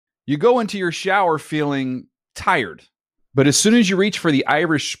You go into your shower feeling tired, but as soon as you reach for the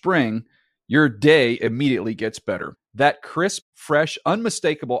Irish Spring, your day immediately gets better. That crisp, fresh,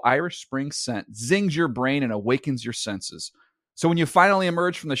 unmistakable Irish Spring scent zings your brain and awakens your senses. So when you finally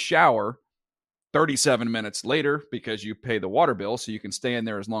emerge from the shower 37 minutes later, because you pay the water bill so you can stay in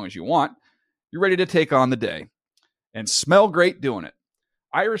there as long as you want, you're ready to take on the day and smell great doing it.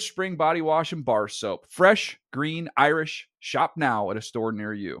 Irish Spring Body Wash and Bar Soap. Fresh, green, Irish. Shop now at a store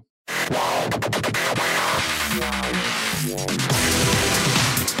near you.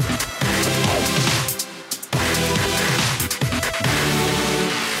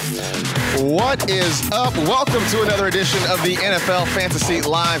 What is up? Welcome to another edition of the NFL Fantasy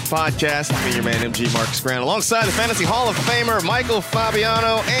Live Podcast. Me, your man, MG Marcus Grant, alongside the Fantasy Hall of Famer, Michael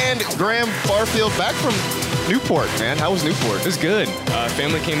Fabiano, and Graham Barfield, back from Newport, man. How was Newport? It was good.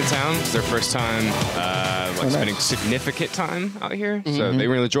 Family came to town. It was their first time spending significant time out here. So they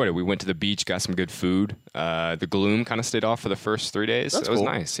really enjoyed it. We went to the beach, got some good food. The gloom kind of stayed off for the first 3 days. That's so it was cool.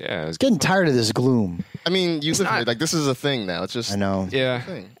 nice. Yeah, it was Getting tired of this gloom. I mean, you live here. Like, this is a thing now. It's just I know. Yeah. a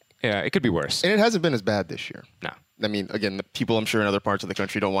thing. Yeah, it could be worse. And it hasn't been as bad this year. No. I mean, again, the people I'm sure in other parts of the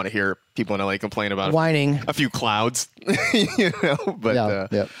country don't want to hear people in LA complain about Whining. a few clouds, you know.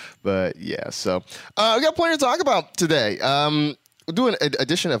 But yeah. So we got plenty to talk about today. We'll do an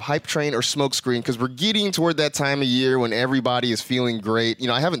edition of Hype Train or Smokescreen because we're getting toward that time of year when everybody is feeling great. You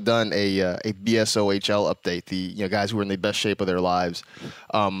know, I haven't done a BSOHL update. The guys who are in the best shape of their lives.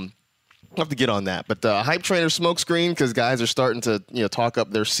 I'll have to get on that. But Hype Train or Smokescreen because guys are starting to talk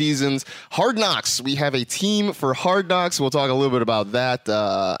up their seasons. Hard Knocks. We have a team for Hard Knocks. We'll talk a little bit about that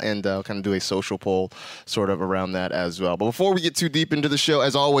and kind of do a social poll sort of around that as well. But before we get too deep into the show,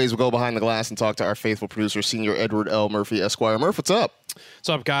 as always, we'll go behind the glass and talk to our faithful producer, Senior Edward L. Murphy, Esquire. Murph, what's up? What's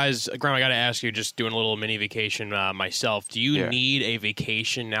up, guys? Graham, I got to ask you, just doing a little mini vacation myself. Do you need a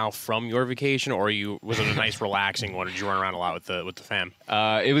vacation now from your vacation, or was it a nice, relaxing one? Or did you run around a lot with the fam?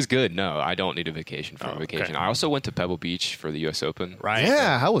 It was good. No, I don't need a vacation from a vacation. Okay. I also went to Pebble Beach for the U.S. Open. Right?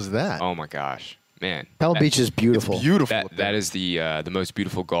 Yeah, how was that? Oh, my gosh. Man. Pebble Beach is beautiful. It's beautiful. That is the most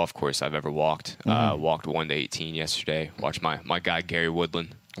beautiful golf course I've ever walked. Walked 1 to 18 yesterday. Watched my guy, Gary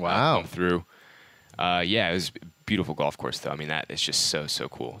Woodland. Wow. Come through. Yeah, it was a beautiful golf course, though. I mean, that is just so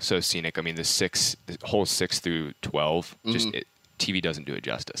cool. So scenic. I mean, the holes 6 through 12, TV doesn't do it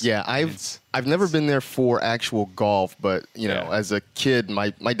justice. Yeah, I've never been there for actual golf, but as a kid, my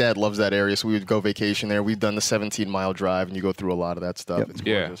dad loves that area, so we would go vacation there. We've done the 17-mile drive, and you go through a lot of that stuff. Yep. It's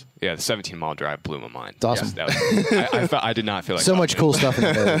gorgeous. Yeah, the 17-mile drive blew my mind. It's awesome. Yes, I did not feel like So much cool stuff in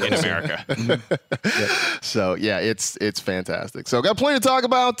there. in America. So yeah, it's fantastic. So got plenty to talk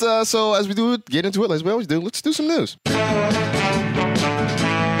about. So as we get into it, as we always do, let's do some news.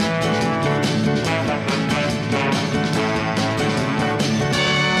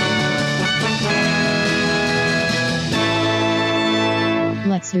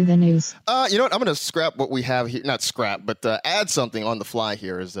 Let's do the news. You know what? I'm going to scrap what we have here. Not scrap, but add something on the fly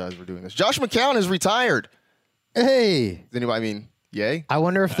here as we're doing this. Josh McCown is retired. Hey. Does anybody, yay? I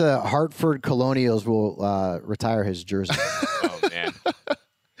wonder if the Hartford Colonials will retire his jersey. Oh, man.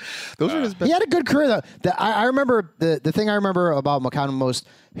 Those are his best. He had a good career, though. I remember the thing I remember about McCown most,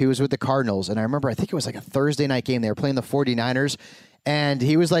 he was with the Cardinals, and I think it was like a Thursday night game. They were playing the 49ers, and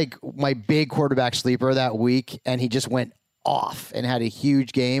he was like my big quarterback sleeper that week, and he just went off and had a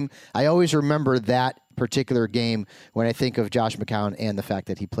huge game. I always remember that particular game when I think of Josh McCown and the fact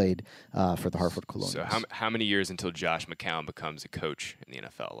that he played for the Hartford Colonials. So how many years until Josh McCown becomes a coach in the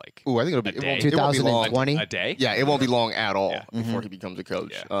NFL? Like, Ooh, I think a day? it won't be long. 2020? A day? Yeah, it won't be long at all Yeah. before he becomes a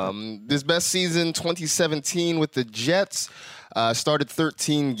coach. Yeah. This best season, 2017 with the Jets. Started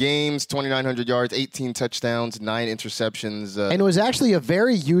 13 games, 2,900 yards, 18 touchdowns, 9 interceptions. And was actually a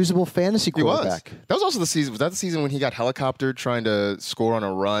very usable fantasy He was. quarterback. That was also the season. Was that the season when he got helicoptered trying to score on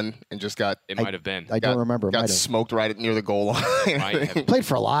a run and just got It might have been. I don't remember. Might got have. smoked right near the goal line? Might have. Played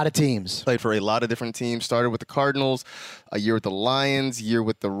for a lot of teams. Played for a lot of different teams. Started with the Cardinals, a year with the Lions, year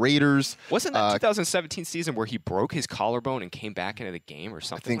with the Raiders. Wasn't that 2017 season where he broke his collarbone and came back into the game or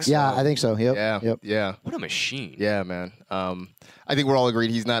something? think like so. Yeah, I think so. Yep. Yeah, Yep. yeah. What a machine. Yeah, man. I think we're all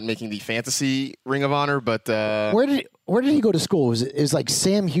agreed he's not making the fantasy Ring of Honor, but Where did he go to school? It was like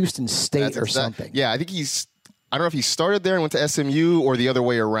Sam Houston State or something. Yeah, I think I don't know if he started there and went to SMU or the other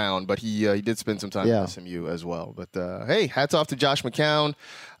way around, but he did spend some time at SMU as well. But hey, hats off to Josh McCown.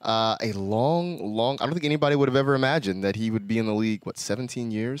 a long. I don't think anybody would have ever imagined that he would be in the league.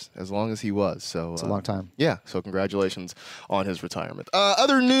 17 years? As long as he was. So it's a long time. Yeah. So congratulations on his retirement.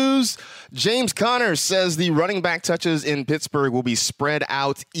 Other news: James Conner says the running back touches in Pittsburgh will be spread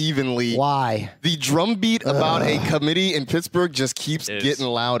out evenly. Why? The drumbeat about a committee in Pittsburgh just keeps getting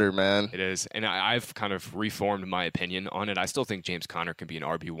louder, man. It is, and I've kind of reformed my opinion on it. I still think James Conner can be an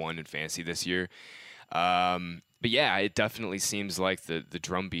RB1 in fantasy this year. But yeah, it definitely seems like the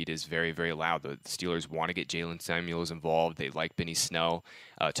drumbeat is very, very loud. The Steelers want to get Jalen Samuels involved. They like Benny Snell.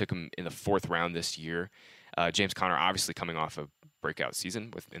 Took him in the 4th round this year. James Conner obviously coming off a breakout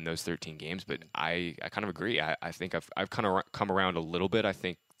season in those 13 games, but I kind of agree. I think I've kind of come around a little bit. I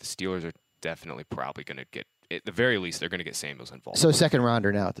think the Steelers are definitely probably going to get, at the very least, they're going to get Samuels involved. So 2nd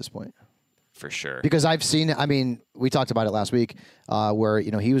rounder now at this point. For sure. Because I've seen, we talked about it last week where,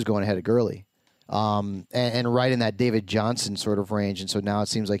 he was going ahead of Gurley. And right in that David Johnson sort of range, and so now it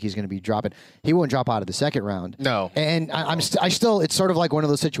seems like he's going to be dropping. He won't drop out of the 2nd round. No. And I still, it's sort of like one of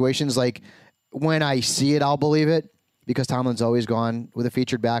those situations, like when I see it, I'll believe it, because Tomlin's always gone with a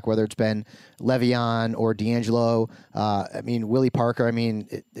featured back, whether it's been Le'Veon or D'Angelo. Willie Parker.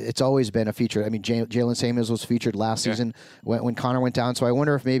 It's always been a feature. Jalen Samuels was featured last season when Conner went down. So I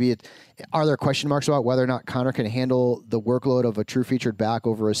wonder if maybe are there question marks about whether or not Conner can handle the workload of a true featured back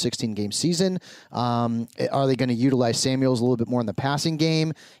over a 16-game season? Are they going to utilize Samuels a little bit more in the passing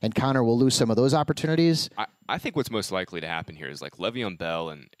game, and Conner will lose some of those opportunities? I think what's most likely to happen here is like Le'Veon Bell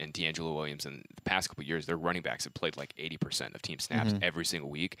and D'Angelo Williams in the past couple of years, their running backs have played like 80% of team snaps every single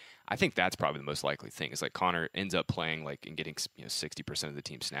week. I think that's probably the most likely thing. Is like Conner ends up playing like and getting 60% of the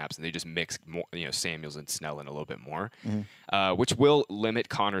team snaps, and they just mix more, Samuels and Snell in a little bit more, which will limit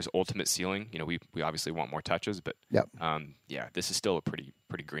Conner's ultimate ceiling. We obviously want more touches, but this is still a pretty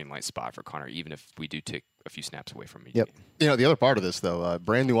green light spot for Conner, even if we do take a few snaps away from me. Yep. The other part of this, though,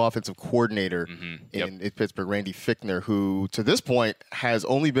 brand new offensive coordinator in Pittsburgh, Randy Fichtner, who to this point has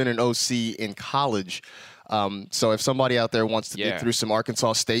only been an OC in college. So if somebody out there wants to dig through some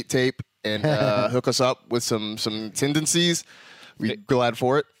Arkansas State tape and hook us up with some tendencies, we're glad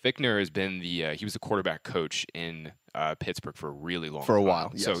for it. Fichtner has been he was the quarterback coach in Pittsburgh for a really long time. For a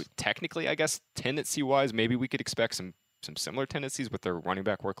while, yes. So technically, I guess tendency-wise, maybe we could expect some similar tendencies with their running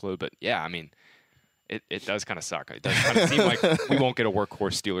back workload. But yeah, it does kind of suck. It does kind of seem like we won't get a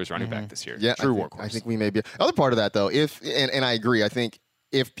workhorse Steelers running back this year. Yeah, True workhorse. I think we may be. Other part of that, though, and I agree, I think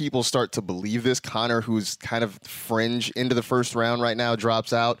if people start to believe this, Conner, who's kind of fringe into the 1st round right now,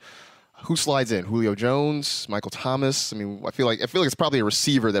 drops out. Who slides in? Julio Jones, Michael Thomas. I feel like it's probably a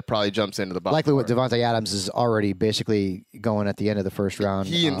receiver that probably jumps into the box. Likely with Devontae Adams is already basically going at the end of the 1st round.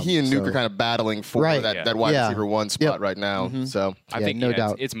 He and Nuke are kind of battling for that wide receiver 1 spot right now. So I think no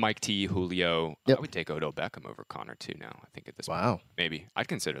doubt it's Mike T, Julio. I would take Odell Beckham over Conner too now. I think at this point. Maybe I'd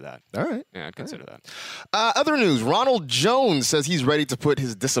consider that. All right. Yeah, I'd consider that. Other news: Ronald Jones says he's ready to put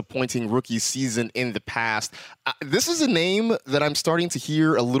his disappointing rookie season in the past. This is a name that I'm starting to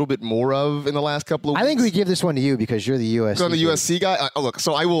hear a little bit more of in the last couple of weeks. I think we give this one to you because you're the USC. So I'm the USC guy. Look,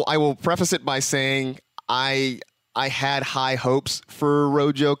 so I will preface it by saying I had high hopes for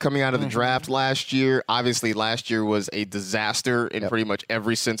Rojo coming out of the draft last year. Obviously, last year was a disaster in pretty much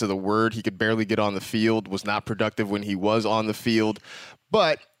every sense of the word. He could barely get on the field, was not productive when he was on the field.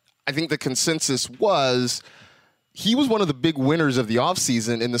 But I think the consensus was he was one of the big winners of the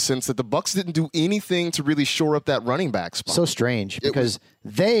offseason in the sense that the Bucs didn't do anything to really shore up that running back spot. So strange because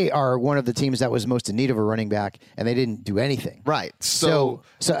they are one of the teams that was most in need of a running back, and they didn't do anything. Right. So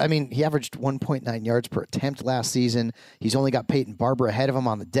he averaged 1.9 yards per attempt last season. He's only got Peyton Barber ahead of him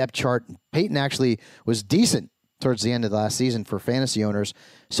on the depth chart. Peyton actually was decent towards the end of the last season for fantasy owners.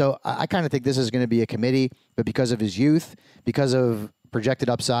 So I kind of think this is going to be a committee, but because of his youth, because of projected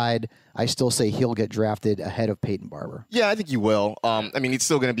upside, I still say he'll get drafted ahead of Peyton Barber. Yeah, I think he will. He's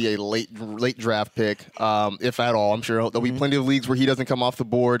still going to be a late draft pick, if at all. I'm sure there'll be plenty of leagues where he doesn't come off the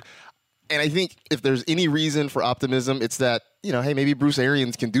board. And I think if there's any reason for optimism, it's that, hey, maybe Bruce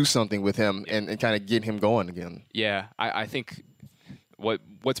Arians can do something with him and kind of get him going again. Yeah, I think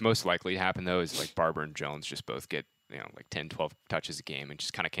what's most likely to happen, though, is like Barber and Jones just both get 10, 12 touches a game and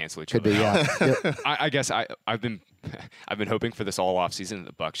just kind of cancel each other out. I guess I've been hoping for this all off season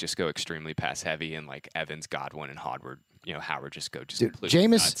that the Bucs just go extremely pass heavy and like Evans, Godwin, and Howard just go completely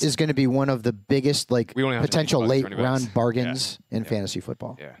Jameis nuts. is going to be one of the biggest potential late round bargains in fantasy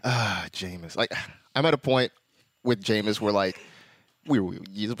football. Yeah. Jameis. Like I'm at a point with Jameis where like we're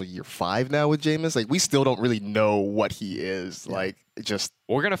year 5 now with Jameis. Like we still don't really know what he is. Yeah. Like just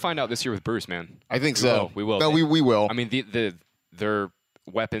we're gonna find out this year with Bruce, man. I think so. We will. No, we will. I mean, their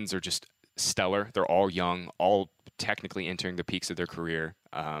weapons are just stellar. They're all young, all technically entering the peaks of their career.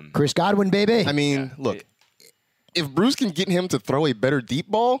 Chris Godwin, baby. I mean, look, if Bruce can get him to throw a better deep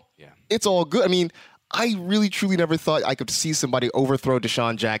ball, it's all good. I mean, I really, truly never thought I could see somebody overthrow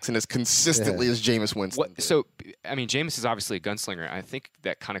Deshaun Jackson as consistently as Jameis Winston. So, I mean, Jameis is obviously a gunslinger. I think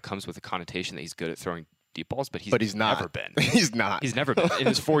that kind of comes with the connotation that he's good at throwing deep balls, but he's not. Never been. He's not. He's never been. In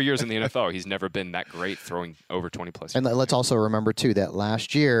his 4 years in the NFL, he's never been that great throwing over 20-plus. And let's also remember, too, that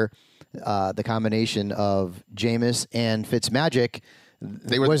last year, the combination of Jameis and Fitzmagic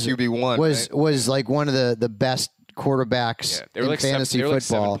they were the QB1, was like one of the best quarterbacks they were in fantasy football. Like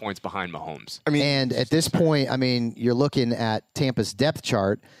 7 points behind Mahomes. I mean, and at this point, I mean, you're looking at Tampa's depth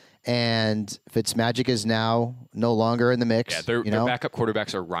chart, and Fitzmagic is now no longer in the mix. Yeah, their backup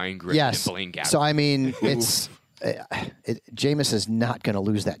quarterbacks are Ryan Griffin and Blaine Gabbert. So, I mean, Jameis is not going to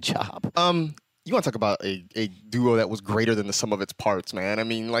lose that job. You want to talk about a duo that was greater than the sum of its parts, man. I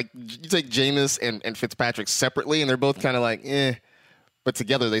mean, like, you take Jameis and Fitzpatrick separately, and they're both kind of like, but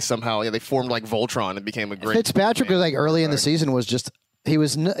together they somehow they formed like Voltron and became a great. Fitzpatrick was like early in the season was just he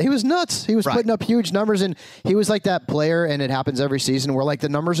was nuts. He was putting up huge numbers, and he was like that player. And it happens every season where like the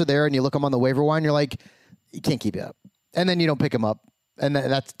numbers are there, and you look him on the waiver wire, and you're like, you can't keep it up, and then you don't pick him up, and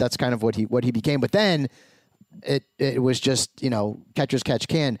that's kind of what he became. But then it was just catchers catch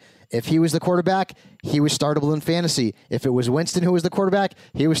can. If he was the quarterback, he was startable in fantasy. If it was Winston who was the quarterback,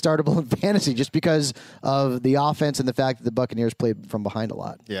 he was startable in fantasy just because of the offense and the fact that the Buccaneers played from behind a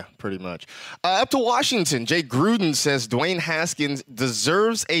lot. Yeah, pretty much. Up to Washington, Jay Gruden says Dwayne Haskins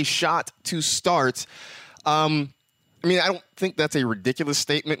deserves a shot to start. I mean, I don't think that's a ridiculous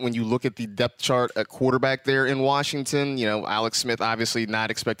statement when you look at the depth chart at quarterback there in Washington. Alex Smith obviously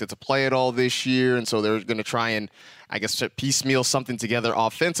not expected to play at all this year, and so they're going to try and, I guess, piecemeal something together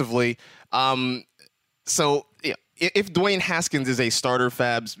offensively. So, if Dwayne Haskins is a starter,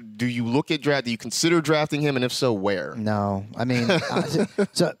 Fabs, do you look at draft? Do you consider drafting him, and if so, where? No, I mean,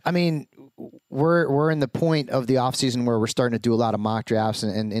 we're in the point of the offseason where we're starting to do a lot of mock drafts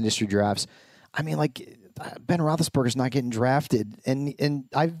and industry drafts. I mean, like, Ben Roethlisberger's not getting drafted, and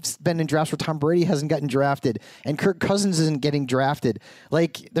I've been in drafts where Tom Brady hasn't gotten drafted, and Kirk Cousins isn't getting drafted.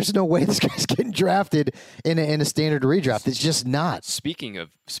 Like, there's no way this guy's getting drafted in a standard redraft. It's just not. Speaking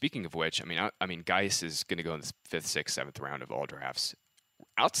of which, I mean, Geis is going to go in the 5th, 6th, 7th round of all drafts.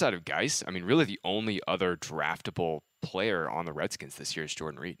 Outside of Geis, I mean, really the only other draftable player on the Redskins this year is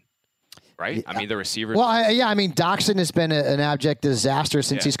Jordan Reed. Right? I mean, the receivers. Well, I mean, Doxson has been an abject disaster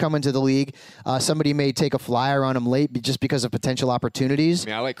since he's come into the league. Somebody may take a flyer on him late just because of potential opportunities. I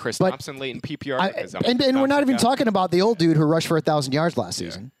mean, I like Chris Thompson late in PPR. And we're not even talking about the old dude who rushed for 1,000 yards last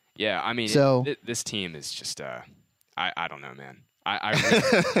season. Yeah, I mean, this team is just, I don't know, man.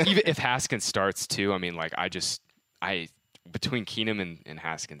 I even if Haskins starts too, I mean, like, between Keenum and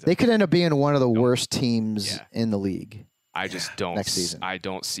Haskins, they could end up being one of the worst teams in the league. I just don't. Next season. I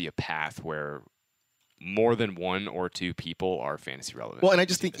don't see a path where more than one or two people are fantasy relevant. Well, and I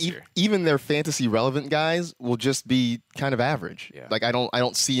just think even their fantasy relevant guys will just be kind of average. Yeah. Like, I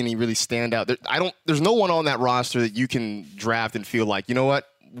don't see any really standout. There's no one on that roster that you can draft and feel like, you know what?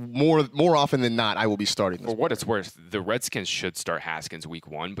 More often than not, I will be starting this. For what it's worth, the Redskins should start Haskins week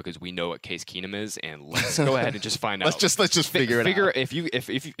 1 because we know what Case Keenum is, and let's go ahead and just find out. Let's just figure it out.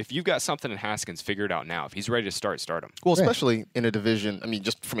 If you've got something in Haskins, figure it out now. If he's ready to start him. Well, especially in a division. I mean,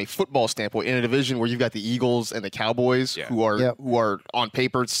 just from a football standpoint, in a division where you've got the Eagles and the Cowboys, who are on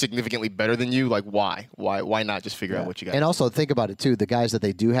paper significantly better than you. Like, why not just figure out what you got? And also think about it too. The guys that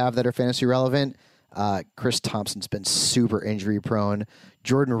they do have that are fantasy relevant. Chris Thompson's been super injury prone.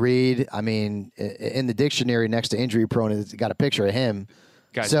 Jordan Reed, I mean, in the dictionary next to injury prone, it's got a picture of him.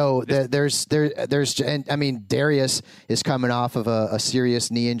 Guys, so there's and I mean, Darius is coming off of a serious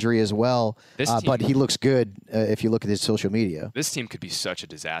knee injury as well, but he looks good if you look at his social media. This team could be such a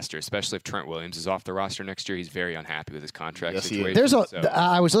disaster, especially if Trent Williams is off the roster next year. He's very unhappy with his contract situation.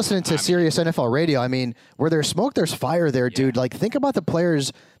 I was listening to Sirius NFL Radio. I mean, where there's smoke, there's fire there, dude. Like, think about the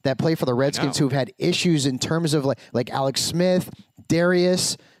players that play for the Redskins who've had issues in terms of like Alex Smith,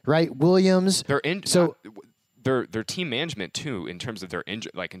 Darius, right, Williams. Their team management too, in terms of their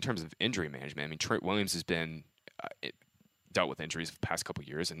injury management. I mean, Trent Williams has been dealt with injuries the past couple of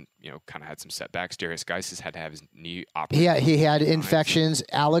years, and kind of had some setbacks. Darius Geis has had to have his knee operated. He had infections.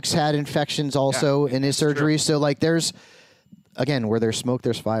 Alex had infections also in his surgery. True. So like, there's again, where there's smoke,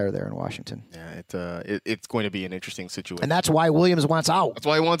 there's fire there in Washington. Yeah, it's going to be an interesting situation, and that's why Williams wants out. That's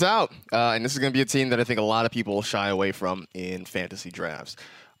why he wants out, and this is going to be a team that I think a lot of people shy away from in fantasy drafts.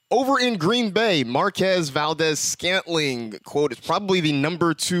 Over in Green Bay, Marquez Valdes-Scantling, quote, is probably the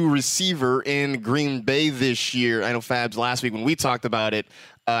number 2 receiver in Green Bay this year. I know, Fabs, last week when we talked about it,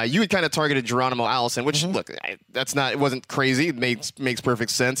 You had kind of targeted Geronimo Allison, which look, it wasn't crazy. It makes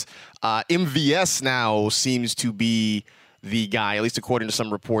perfect sense. MVS now seems to be the guy, at least according to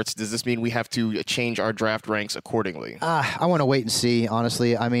some reports. Does this mean we have to change our draft ranks accordingly? I want to wait and see,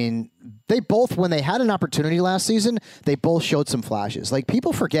 honestly. I mean, they both, when they had an opportunity last season, they both showed some flashes. Like,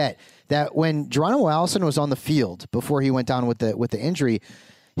 people forget that when Geronimo Allison was on the field before he went down with the injury,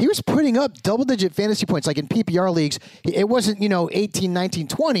 he was putting up double-digit fantasy points. Like in PPR leagues, it wasn't, 18, 19,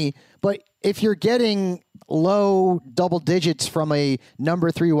 20, but if you're getting low double digits from a number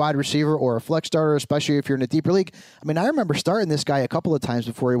 3 wide receiver or a flex starter, especially if you're in a deeper league. I mean, I remember starting this guy a couple of times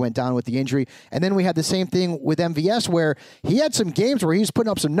before he went down with the injury. And then we had the same thing with MVS where he had some games where he was putting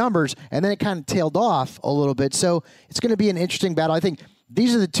up some numbers and then it kind of tailed off a little bit. So it's going to be an interesting battle. I think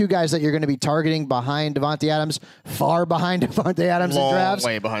these are the two guys that you're going to be targeting behind Davante Adams, far behind Davante Adams in drafts.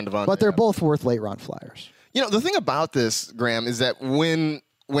 Way behind Davante. But they're both worth late-round flyers. The thing about this, Graham, is that when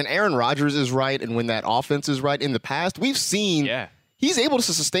Aaron Rodgers is right and when that offense is right in the past, we've seen he's able to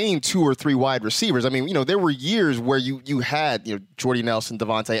sustain 2 or 3 wide receivers. I mean, there were years where you had, Jordy Nelson,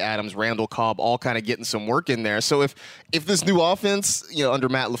 Davante Adams, Randall Cobb, all kind of getting some work in there. So if this new offense, under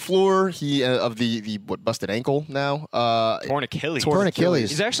Matt LaFleur, he of the busted ankle now, torn Achilles. Torn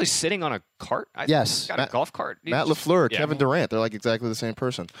Achilles. He's actually sitting on a cart. Yes, got a golf cart. Matt LaFleur, Kevin Durant, they're like exactly the same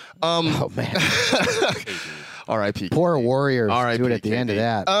person. Oh man. R.I.P. Poor Warriors. R.I.P. Do it at the end of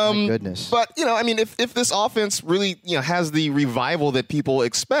that. My goodness. But, I mean, if this offense really, has the revival that people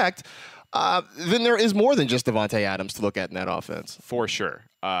expect, then there is more than just Davante Adams to look at in that offense. For sure.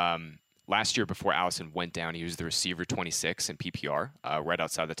 Last year before Allison went down, he was the receiver 26 in PPR, right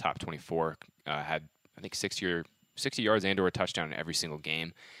outside the top 24. Had, I think, 60 yards and or a touchdown in every single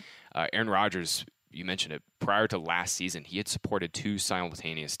game. Aaron Rodgers, you mentioned it, prior to last season, he had supported 2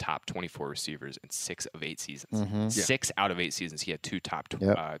 simultaneous top 24 receivers in 6 of 8 seasons. 6 out of 8 seasons, he had 2 top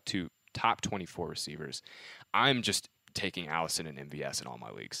 24 receivers. I'm just taking Allison and MVS in all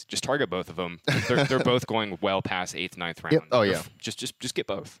my leagues. Just target both of them. They're both going well past 8th, 9th round. Yep. Oh yeah. Just get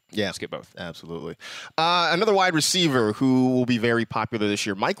both. Yeah. Just get both. Absolutely. Another wide receiver who will be very popular this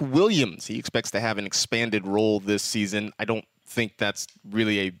year, Mike Williams. He expects to have an expanded role this season. I don't think that's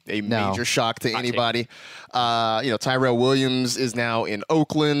really a major shock to anybody. Tyrell Williams is now in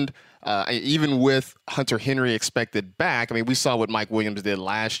Oakland. Even with Hunter Henry expected back, I mean, we saw what Mike Williams did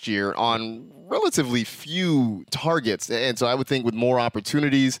last year on relatively few targets. And so I would think with more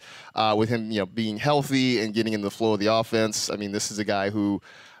opportunities, with him, being healthy and getting in the flow of the offense, I mean, this is a guy who,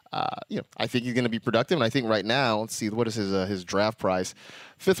 I think he's going to be productive. And I think right now, let's see, what is his draft price?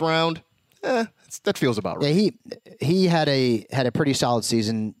 5th round. That feels about right. Yeah, he had a pretty solid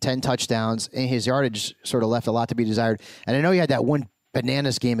season, 10 touchdowns, and his yardage sort of left a lot to be desired. And I know he had that one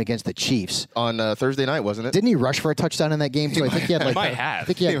bananas game against the Chiefs on Thursday night, wasn't it? Didn't he rush for a touchdown in that game too? I think he had I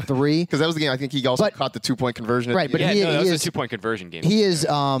think he had 3 because that was the game. I think he also caught the 2-point conversion. Right, but that was a 2-point conversion game. He is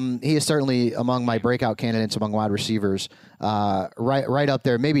certainly among my breakout candidates among wide receivers. Right up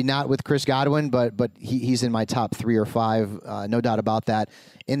there. Maybe not with Chris Godwin, but he's in my top 3 or 5. No doubt about that.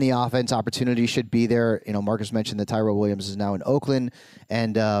 In the offense, opportunity should be there. Marcus mentioned that Tyrell Williams is now in Oakland,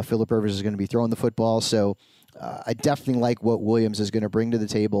 and Phillip Rivers is going to be throwing the football. So I definitely like what Williams is going to bring to the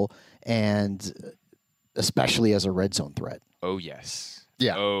table, and especially as a red zone threat. Oh yes.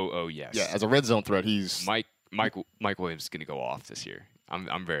 Yeah. Oh yes. Yeah. As a red zone threat, he's Mike Williams is going to go off this year.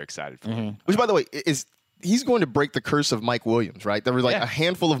 I'm very excited for him. Which, by the way, he's going to break the curse of Mike Williams, right? There were a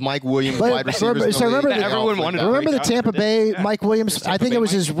handful of Mike Williams wide receivers. So remember everyone wanted. Remember the Tampa Bay Mike Williams? I think it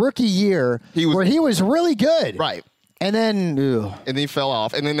was his rookie year where he was really good, right? And then he fell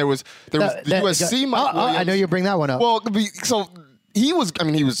off. And then there was the USC Mike Williams. I know you bring that one up. Well, so he was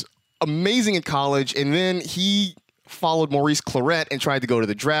amazing in college, and then he followed Maurice Clarett and tried to go to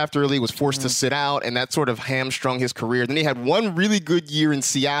the draft early, was forced to sit out, and that sort of hamstrung his career. Then he had one really good year in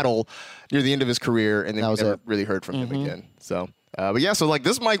Seattle near the end of his career, and then we never really heard from him again. So, but yeah, so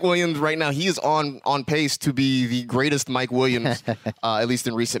this Mike Williams right now, he is on pace to be the greatest Mike Williams, at least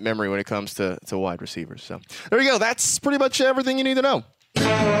in recent memory when it comes to wide receivers. So there you go. That's pretty much everything you need to know.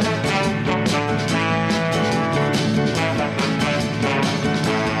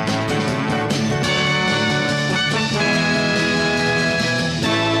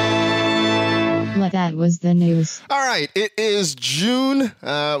 That was the news. All right, it is June.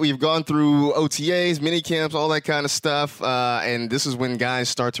 We've gone through OTAs, mini camps, all that kind of stuff, and this is when guys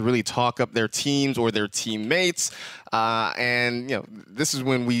start to really talk up their teams or their teammates. And this is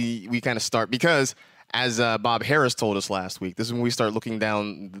when we kind of start, because as Bob Harris told us last week, this is when we start looking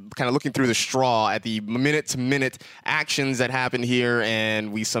through the straw at the minute-to-minute actions that happen here,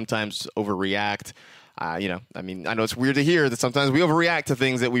 and we sometimes overreact. I know it's weird to hear that sometimes we overreact to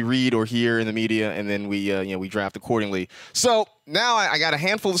things that we read or hear in the media, and then we draft accordingly. So now I got a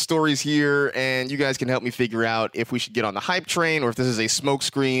handful of stories here, and you guys can help me figure out if we should get on the hype train or if this is a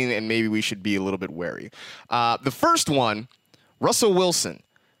smokescreen and maybe we should be a little bit wary. The first one, Russell Wilson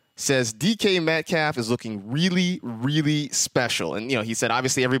says DK Metcalf is looking really, really special. And, he said,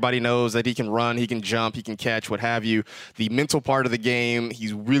 obviously, everybody knows that he can run, he can jump, he can catch, what have you. The mental part of the game,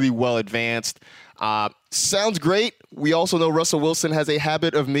 he's really well advanced. Sounds great. We also know Russell Wilson has a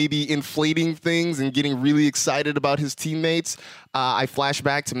habit of maybe inflating things and getting really excited about his teammates. I flash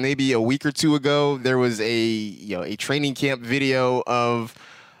back to maybe a week or two ago. There was a training camp video of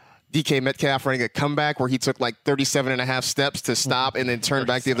DK Metcalf running a comeback where he took like 37 and a half steps to stop and then turn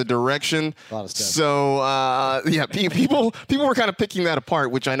back the other direction. A lot of steps. So, people were kind of picking that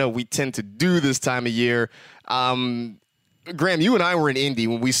apart, which I know we tend to do this time of year. Graham, you and I were in Indy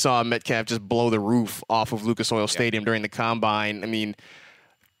when we saw Metcalf just blow the roof off of Lucas Oil Stadium during the Combine. I mean,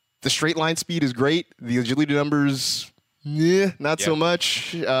 the straight line speed is great. The agility numbers, not so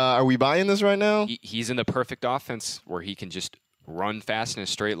much. Are we buying this right now? He's in the perfect offense where he can just run fast in a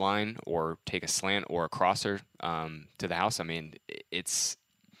straight line or take a slant or a crosser to the house. I mean,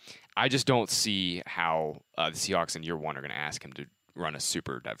 I just don't see how the Seahawks in year one are going to ask him to run a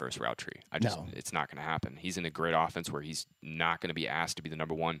super diverse route tree. It's not going to happen. He's in a great offense where he's not going to be asked to be the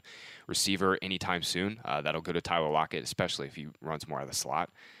number one receiver anytime soon. That'll go to Tyler Lockett, especially if he runs more out of the slot.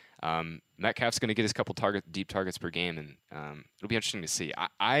 Metcalf's going to get his couple deep targets per game, and it'll be interesting to see.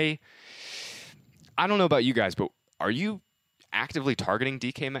 I don't know about you guys, but are you actively targeting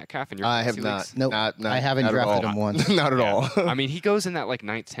DK Metcalf in your I have not. leagues? Nope. I haven't drafted him once. Not at all. I mean, he goes in that like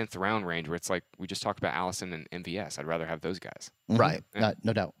 9th, 10th round range where it's like we just talked about Allison and MVS. I'd rather have those guys. Mm-hmm. Right.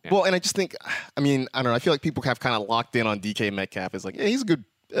 No doubt. Yeah. Well, and I just think, I don't know. I feel like people have kind of locked in on DK Metcalf as like, yeah, he's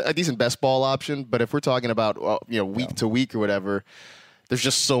a decent best ball option. But if we're talking about week to week or whatever, there's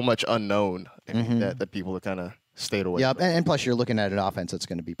just so much unknown that people are kind of stayed away. Yeah, and plus you're looking at an offense that's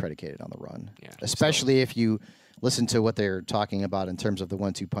going to be predicated on the run, especially if you listen to what they're talking about in terms of the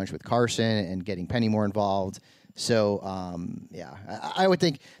 1-2 punch with Carson and getting Penny more involved. So, I would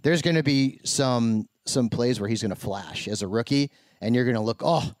think there's going to be some plays where he's going to flash as a rookie, and you're going to look,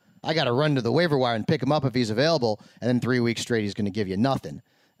 I got to run to the waiver wire and pick him up if he's available, and then 3 weeks straight he's going to give you nothing.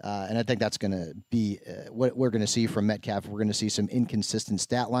 And I think that's going to be what we're going to see from Metcalf. We're going to see some inconsistent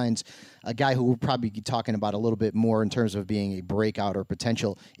stat lines. A guy who we'll probably be talking about a little bit more in terms of being a breakout or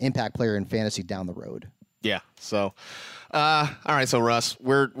potential impact player in fantasy down the road. Yeah. So, all right. So, Russ,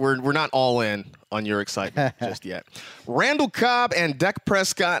 we're not all in on your excitement just yet. Randall Cobb and Dak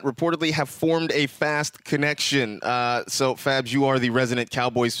Prescott reportedly have formed a fast connection. So, Fabs, you are the resident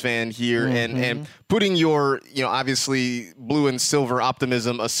Cowboys fan here, and putting your obviously blue and silver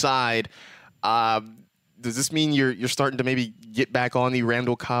optimism aside, does this mean you're starting to maybe get back on the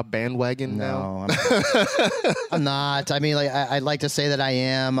Randall Cobb bandwagon now? No, I'm not. I mean, I'd like to say that I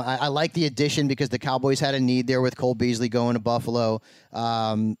am. I like the addition because the Cowboys had a need there with Cole Beasley going to Buffalo.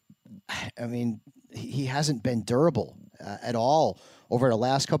 I mean, he hasn't been durable at all over the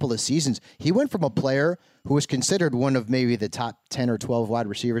last couple of seasons. He went from a player who was considered one of maybe the top 10 or 12 wide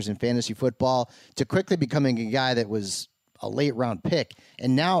receivers in fantasy football to quickly becoming a guy that was a late round pick.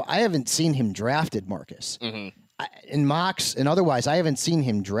 And now I haven't seen him drafted, Marcus. In mocks and otherwise, I haven't seen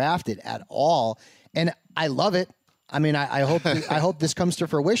him drafted at all. And I love it. I mean, I hope this comes to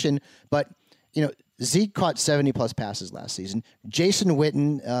fruition. But, Zeke caught 70-plus passes last season. Jason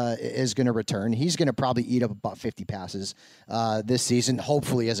Witten is going to return. He's going to probably eat up about 50 passes this season,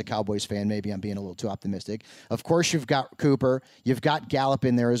 hopefully, as a Cowboys fan. Maybe I'm being a little too optimistic. Of course, you've got Cooper. You've got Gallup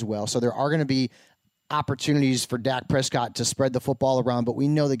in there as well. So there are going to be opportunities for Dak Prescott to spread the football around, but we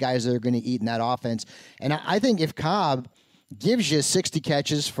know the guys that are going to eat in that offense. And I think if Cobb gives you 60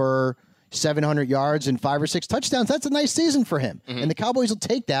 catches for 700 yards and 5 or 6 touchdowns, that's a nice season for him. And the Cowboys will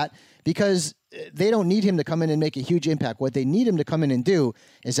take that because they don't need him to come in and make a huge impact. What they need him to come in and do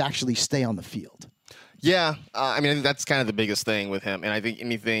is actually stay on the field. Yeah, I think that's kind of the biggest thing with him. And I think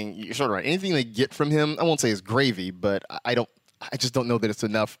you're sort of right. Anything they get from him, I won't say is gravy, but I just don't know that it's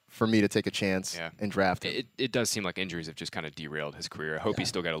enough for me to take a chance and draft him. It does seem like injuries have just kind of derailed his career. I hope he's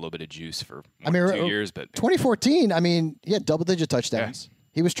still got a little bit of juice for 2 years. But 2014, he had double-digit touchdowns. Yeah.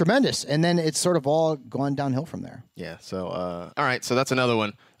 He was tremendous, and then it's sort of all gone downhill from there. Yeah, so, all right, so that's another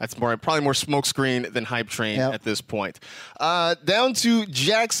one. That's probably more smokescreen than hype train at this point. Down to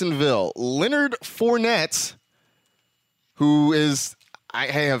Jacksonville. Leonard Fournette, who is –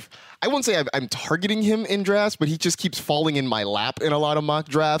 I I wouldn't say I'm targeting him in drafts, but he just keeps falling in my lap in a lot of mock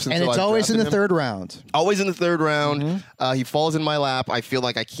drafts. And it's always in the third round. Always in the third round. He falls in my lap. I feel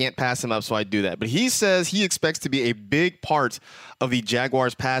like I can't pass him up, so I do that. But he says he expects to be a big part of the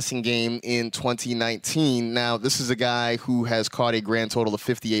Jaguars passing game in 2019. Now, this is a guy who has caught a grand total of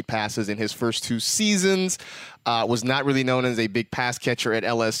 58 passes in his first 2 seasons. Was not really known as a big pass catcher at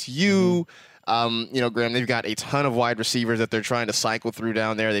LSU. Graham, they've got a ton of wide receivers that they're trying to cycle through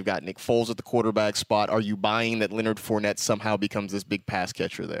down there. They've got Nick Foles at the quarterback spot. Are you buying that Leonard Fournette somehow becomes this big pass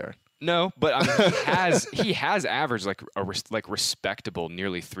catcher there? No, but I mean, he has averaged like respectable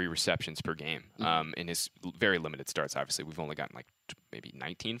nearly 3 receptions per game in his very limited starts. Obviously, we've only gotten like maybe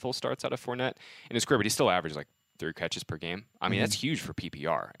 19 full starts out of Fournette in his career, but he still averaged like 3 catches per game. I mean, that's huge for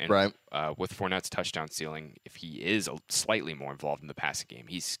PPR. And right. With Fournette's touchdown ceiling, if he is slightly more involved in the passing game,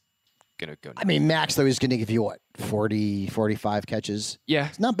 he's going to go. I mean, max, though, he's going to give you, 40, 45 catches? Yeah.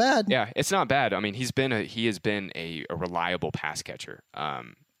 It's not bad. Yeah, it's not bad. I mean, he has been a reliable pass catcher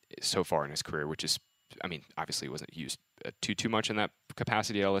so far in his career, which is, I mean, obviously he wasn't used too much in that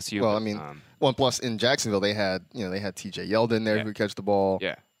capacity at LSU. Well, I mean, plus in Jacksonville, they had TJ Yeldon there who could catch the ball.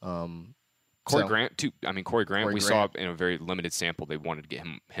 Yeah. Corey Grant, too. I mean, Corey Grant, saw in a very limited sample, they wanted to get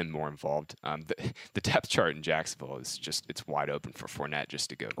him more involved. The depth chart in Jacksonville is it's wide open for Fournette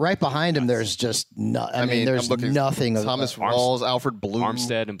just to go. Right behind him, there's just there's nothing. Thomas Rawls, Alfred Blue.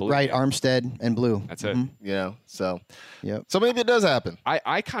 Armstead and Blue. Right, Armstead and Blue. That's it. So maybe it does happen.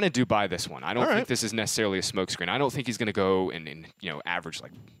 I kind of do buy this one. I don't think this is necessarily a smokescreen. I don't think he's going to go and average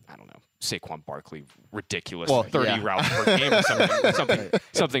like, I don't know, Saquon Barkley, ridiculous 30 routes per game or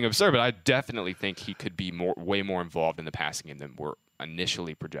something absurd. But I definitely think he could be way more involved in the passing game than we're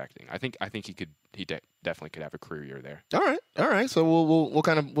initially projecting. I think he definitely could have a career year there. All right. So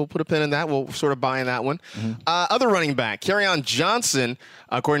we'll put a pin in that. We'll sort of buy in that one. Other running back, Kerryon Johnson,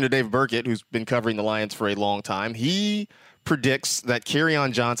 according to Dave Burkett, who's been covering the Lions for a long time, he predicts that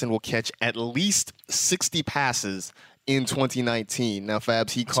Kerryon Johnson will catch at least 60 passes in 2019. Now, Fabs,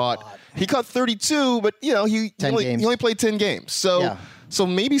 he caught 32, but he only played 10 games. So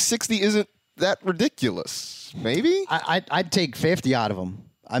maybe 60 isn't that ridiculous. Maybe I'd take 50 out of him.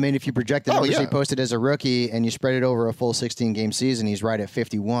 I mean, if you project the numbers he posted as a rookie and you spread it over a full 16-game season, he's right at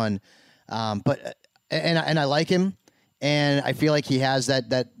 51. But I like him, and I feel like he has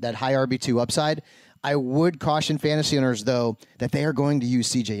that high RB2 upside. I would caution fantasy owners, though, that they are going to use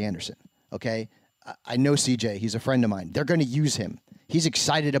C.J. Anderson. Okay. I know CJ. He's a friend of mine. They're going to use him. He's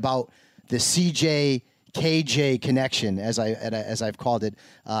excited about the CJ KJ connection, as I've called it,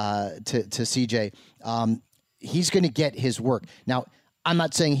 to CJ. He's going to get his work. Now, I'm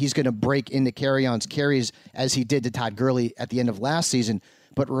not saying he's going to break into Kerryon's carries as he did to Todd Gurley at the end of last season,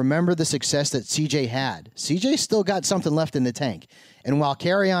 but remember the success that CJ had. CJ still got something left in the tank. And while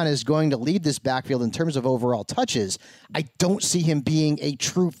Kerryon is going to lead this backfield in terms of overall touches, I don't see him being a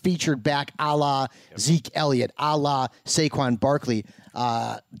true featured back a la Zeke Elliott, a la Saquon Barkley,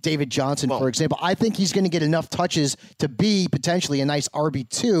 David Johnson, for example. I think he's going to get enough touches to be potentially a nice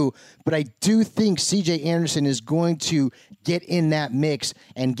RB2, but I do think C.J. Anderson is going to get in that mix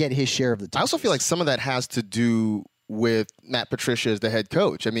and get his share of the touches. I also feel like some of that has to do with Matt Patricia as the head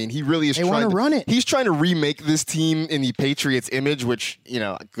coach. I mean, he really is trying to run it. He's trying to remake this team in the Patriots image, which,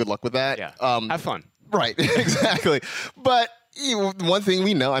 good luck with that. Yeah. Have fun. Right, exactly. But one thing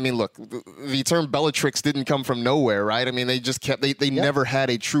we know, I mean, look, the term Bellatrix didn't come from nowhere, right? I mean, they just they never had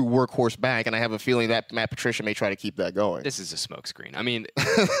a true workhorse back, and I have a feeling that Matt Patricia may try to keep that going. This is a smokescreen. I mean,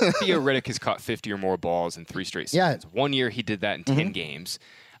 Theo Riddick has caught 50 or more balls in 3 straight seasons. 1 year he did that in 10 games.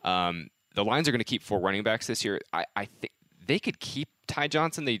 The Lions are going to keep 4 running backs this year. I think they could keep Ty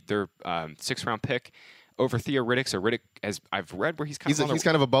Johnson, their 6th-round pick, over Theo Riddick. So Riddick, as I've read where he's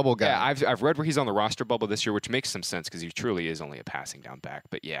kind of a bubble guy. Yeah, I've read where he's on the roster bubble this year, which makes some sense because he truly is only a passing down back.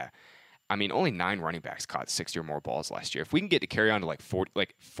 But yeah, I mean, only 9 running backs caught 60 or more balls last year. If we can get to carry on to like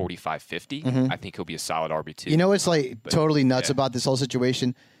 45, 50, I think he'll be a solid RB2. You know what's totally nuts about this whole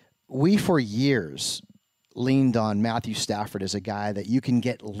situation? We, for years, leaned on Matthew Stafford as a guy that you can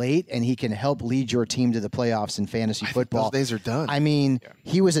get late and he can help lead your team to the playoffs in fantasy football. Those days are done. I mean,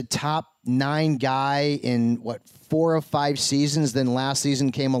 he was a top 9 guy in 4 or 5 seasons. Then last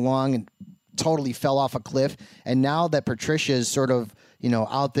season came along and totally fell off a cliff. And now that Patricia is sort of,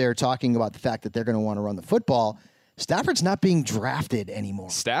 out there talking about the fact that they're going to want to run the football, Stafford's not being drafted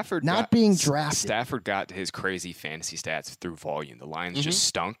anymore. Stafford got his crazy fantasy stats through volume. The Lions just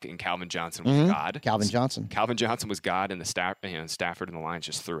stunk, and Calvin Johnson was God. Calvin Johnson was God, and Stafford and the Lions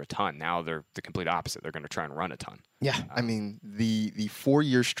just threw a ton. Now they're the complete opposite. They're going to try and run a ton. Yeah, I mean the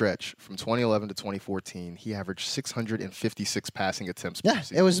 4-year stretch from 2011 to 2014, he averaged 656 passing attempts per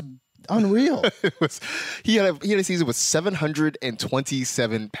season. unreal. He had a season with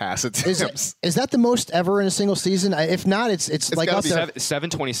 727 pass attempts. Is that the most ever in a single season? If not, it's like up there.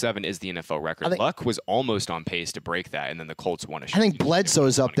 727 is the NFL record. Luck was almost on pace to break that, and then the Colts won a. I think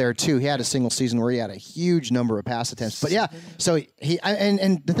Bledsoe's up there too. He had a single season where he had a huge number of pass attempts. But yeah, so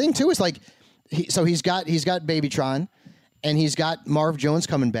and the thing too is like, he's got Babytron. And he's got Marv Jones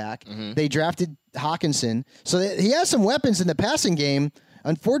coming back. Mm-hmm. They drafted Hawkinson. So he has some weapons in the passing game.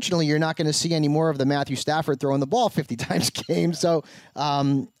 Unfortunately, you're not going to see any more of the Matthew Stafford throwing the ball 50 times a game. So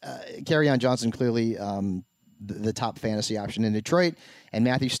Kerryon Johnson clearly the top fantasy option in Detroit. And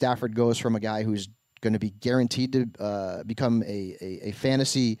Matthew Stafford goes from a guy who's going to be guaranteed to become a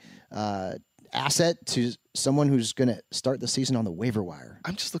fantasy asset to someone who's going to start the season on the waiver wire.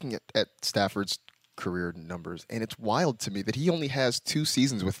 I'm just looking at Stafford's career numbers, and it's wild to me that he only has 2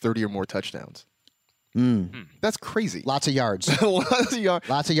 seasons with 30 or more touchdowns. That's crazy. Lots of yards. Lots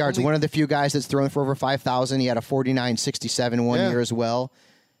of yards. One of the few guys that's thrown for over 5,000. He had a 49-67 one year as well.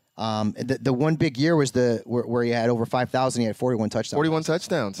 The one big year was where he had over 5,000. He had 41 touchdowns. 41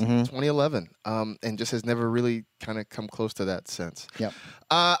 touchdowns, 2011, and just has never really kind of come close to that since. Yep.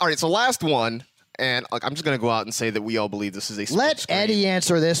 All right, so last one. And I'm just going to go out and say that we all believe this is a Let screen. Eddie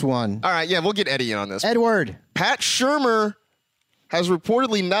answer this one. All right, yeah, we'll get Eddie in on this. Edward. Pat Shurmur has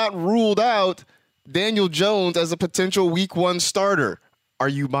reportedly not ruled out Daniel Jones as a potential Week 1 starter. Are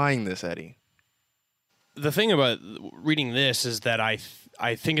you buying this, Eddie? The thing about reading this is that I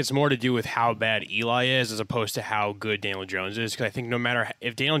think it's more to do with how bad Eli is as opposed to how good Daniel Jones is. Because I think no matter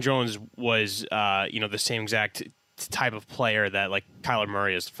if Daniel Jones was the same exact type of player that like Kyler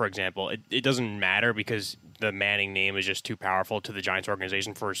Murray is, for example, it doesn't matter because the Manning name is just too powerful to the Giants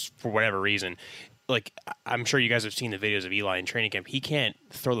organization for whatever reason. Like, I'm sure you guys have seen the videos of Eli in training camp. He can't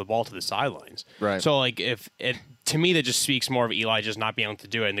throw the ball to the sidelines. Right. So, like, to me, that just speaks more of Eli just not being able to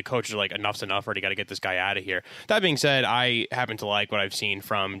do it. And the coaches are like, enough's enough, already got to get this guy out of here. That being said, I happen to like what I've seen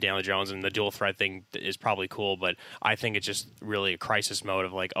from Daniel Jones, and the dual threat thing is probably cool, but I think it's just really a crisis mode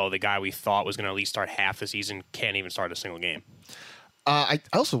of like, oh, the guy we thought was going to at least start half the season can't even start a single game. I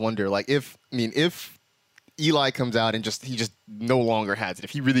also wonder, like, if Eli comes out and he just no longer has it,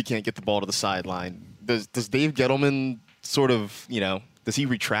 if he really can't get the ball to the sideline, does Dave Gettleman sort of, does he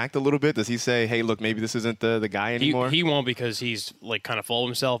retract a little bit? Does he say, hey, look, maybe this isn't the guy anymore? He won't, because he's like kind of full of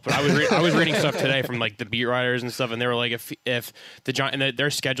himself. But I was reading stuff today from like the beat writers and stuff, and they were like, if the Giants, and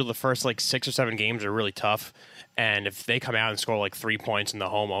their schedule, the first like 6 or 7 games are really tough, and if they come out and score like 3 points in the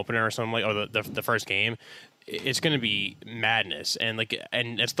home opener or something, like, or the first game, it's going to be madness. And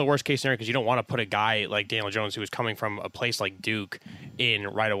it's the worst case scenario, because you don't want to put a guy like Daniel Jones, who is coming from a place like Duke, in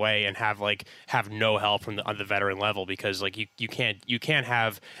right away and have no help from on the veteran level, because like you can't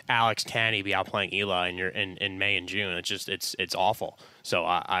have Alex Tanney be outplaying Eli in May and June. It's just it's awful. So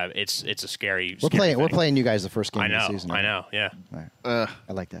it's a scary. We're playing you guys the first game of the season. I know. Yeah. Right.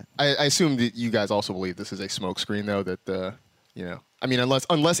 I like that. I assume that you guys also believe this is a smokescreen, though. That I mean,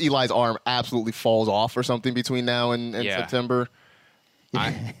 unless Eli's arm absolutely falls off or something between now and September.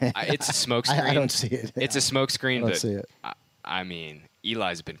 It's a smokescreen. I don't see it. It's a smokescreen. I don't see it. I mean,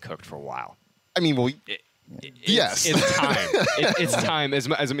 Eli's been cooked for a while. I mean, well, yes, it's time. It's time.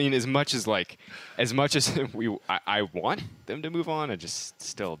 As much as I want them to move on, I just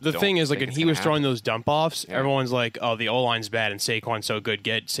still. The thing is, like, when he was throwing those dump offs, Yeah. everyone's like, "Oh, the O line's bad and Saquon's so good.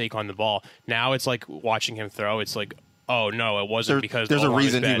 Get Saquon the ball." Now it's like watching him throw. It's like, oh no, it wasn't because there's the a O-line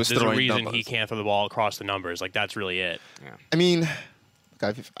reason is bad. he was There's throwing a reason dump he offs. can't throw the ball across the numbers. Like, that's really it. Yeah. I mean,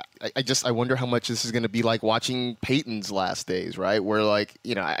 I wonder how much this is going to be like watching Peyton's last days, right? Where, like,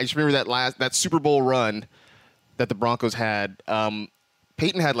 I just remember that Super Bowl run that the Broncos had.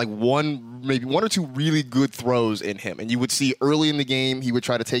 Peyton had like maybe one or two really good throws in him, and you would see early in the game he would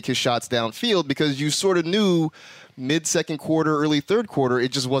try to take his shots downfield, because you sort of knew mid-second quarter, early third quarter,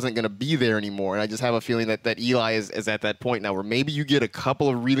 it just wasn't going to be there anymore. And I just have a feeling that Eli is at that point now where maybe you get a couple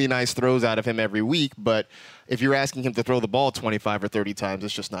of really nice throws out of him every week, but if you're asking him to throw the ball 25 or 30 times,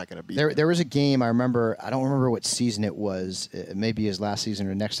 it's just not going to be there. There was a game I remember. I don't remember what season it was. Maybe his last season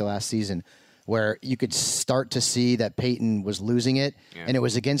or next to last season, where you could start to see that Peyton was losing it, and it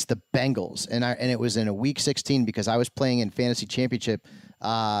was against the Bengals, and it was in a Week 16 because I was playing in Fantasy Championship,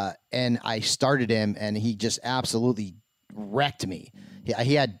 and I started him, and he just absolutely wrecked me.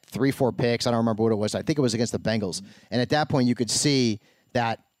 He had 3-4 picks. I don't remember what it was. I think it was against the Bengals, and at that point you could see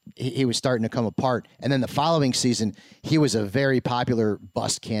that he was starting to come apart. And then the following season, he was a very popular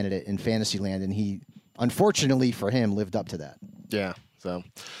bust candidate in Fantasyland, and he, unfortunately for him, lived up to that. Yeah. So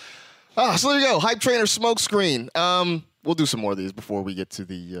there you go. Hype train or smoke screen. we'll do some more of these before we get to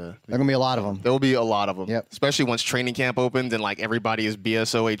the. There are gonna be a lot of them. There will be a lot of them. Yep. Especially once training camp opens and like everybody is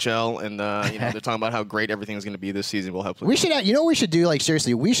BSOHL and they're talking about how great everything is going to be this season. We'll help. We should. You know what we should do? Like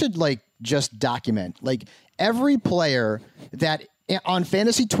seriously, we should like just document like every player that on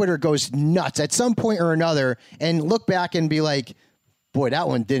fantasy Twitter goes nuts at some point or another, and look back and be like, boy, that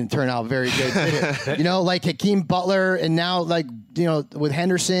one didn't turn out very good, did it? You know, like Hakeem Butler, and now like with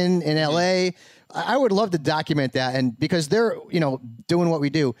Henderson in LA. I would love to document that, and because they're doing what we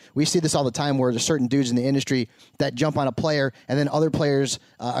do, we see this all the time where there's certain dudes in the industry that jump on a player, and then other players,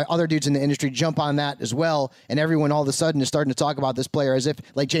 other dudes in the industry jump on that as well, and everyone all of a sudden is starting to talk about this player as if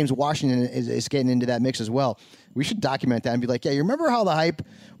like James Washington is getting into that mix as well. We should document that and be like, yeah, you remember how the hype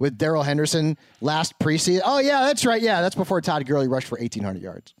with Darrell Henderson last preseason? Oh yeah, that's right. Yeah, that's before Todd Gurley rushed for 1,800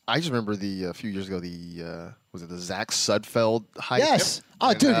 yards. I just remember a few years ago was it the Zach Sudfeld hype? Yes. Oh,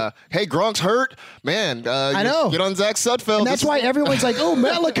 and, dude. Hey, Gronk's hurt. Man, I know. Get on Zach Sudfeld. And that's why everyone's like, oh,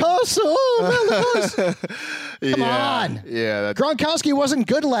 Matt LaCosse. Oh, Matt LaCosse. Come on. Yeah. Gronkowski wasn't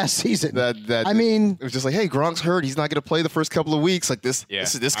good last season. It was just like, hey, Gronk's hurt. He's not going to play the first couple of weeks. Like this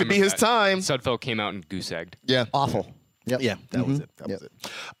could be his time. Sudfeld came out and goose-egged. Yeah. Awful. Yep. Yeah, that was it. That was it.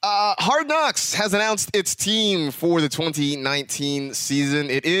 Hard Knocks has announced its team for the 2019 season.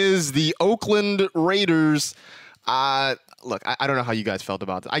 It is the Oakland Raiders. Look, I don't know how you guys felt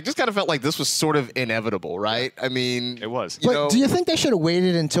about it. I just kind of felt like this was sort of inevitable, right? I mean, it was. But do you think they should have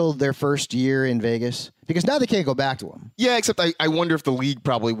waited until their first year in Vegas? Because now they can't go back to them. Yeah, except I wonder if the league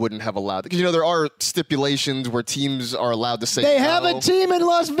probably wouldn't have allowed it. Because, there are stipulations where teams are allowed to say they have a team in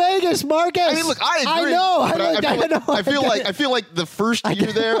Las Vegas, Marcus. I mean, look, I agree. I feel like the first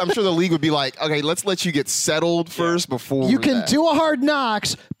year there, I'm sure the league would be like, okay, let's let you get settled first before you can do a Hard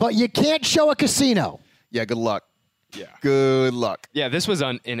Knocks, but you can't show a casino. Yeah, good luck. Yeah. Good luck. Yeah, this was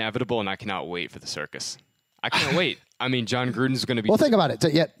inevitable, and I cannot wait for the circus. I can't wait. I mean, John Gruden's going to be... Well, think about it.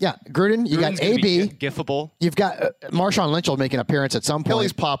 Yeah. Gruden, you got AB. Giffable. You've got Marshawn Lynch will make an appearance at some point.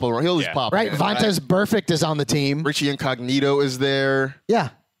 He's popular. He'll just pop. Right? Vontaze Burfict is on the team. Richie Incognito is there. Yeah.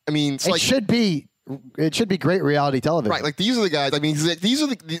 I mean, it should be great reality television. Right, like these are the guys. I mean, these are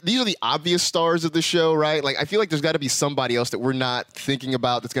the obvious stars of the show, right? Like I feel like there's got to be somebody else that we're not thinking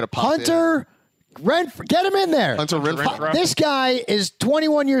about that's going to pop Hunter Renfrow, get him in there. Hunter Renfrow. This guy is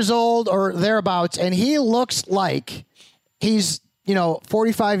 21 years old or thereabouts, and he looks like he's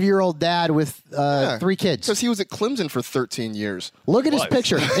 45-year-old dad with 3 kids. Because he was at Clemson for 13 years. Look at his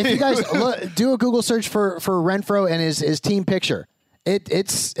picture. If you guys do a Google search for Renfrow and his team picture,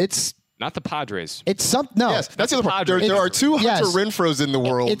 it's not the Padres. It's something. No, yes, that's the other part. There are 2 Hunter Renfrows in the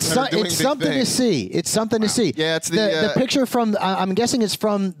world. It's something to see. It's something to see. Yeah, it's the picture from. I'm guessing it's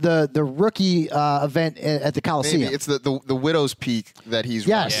from the rookie event at the Coliseum. Maybe it's the widow's peak that he's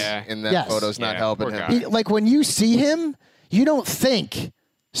running in that photo. It's not helping him. Like when you see him, you don't think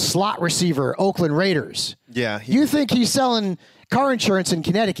slot receiver Oakland Raiders. Yeah, you think he's selling car insurance in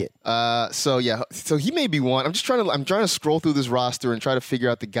Connecticut. So he may be one. I'm trying to scroll through this roster and try to figure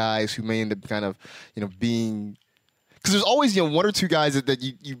out the guys who may end up kind of, being, because there's always, 1 or 2 guys that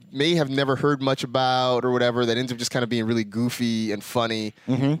you may have never heard much about or whatever that ends up just kind of being really goofy and funny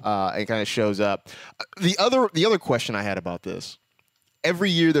and kind of shows up. The other question I had about this,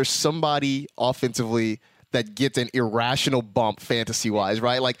 every year there's somebody offensively that gets an irrational bump fantasy-wise,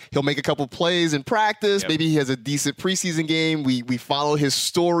 right? Like, he'll make a couple plays in practice. Yep. Maybe he has a decent preseason game. We follow his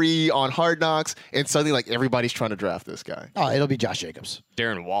story on Hard Knocks, and suddenly, like, everybody's trying to draft this guy. Oh, it'll be Josh Jacobs.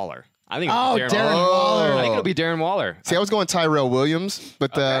 Darren Waller. I think Darren Waller. I think it'll be Darren Waller. See, I was going Tyrell Williams,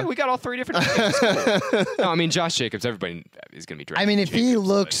 but we got all 3 different. No, I mean Josh Jacobs. Everybody is going to be drafted. I mean, if he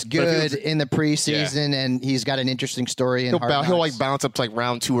looks good in the preseason and he's got an interesting story, he'll like bounce up to like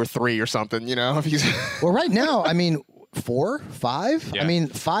round 2 or 3 or something. If he's well, right now, I mean, 4, 5. Yeah. I mean,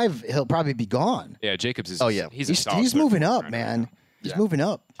 5, he'll probably be gone. Yeah, Jacobs is. Oh yeah, he's moving up, man. He's moving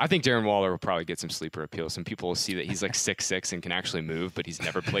up. I think Darren Waller will probably get some sleeper appeal. Some people will see that he's like 6'6" and can actually move, but he's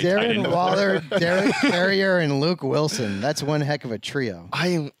never played tight end. Darren Waller, Derek Carrier, and Luke Wilson. That's one heck of a trio.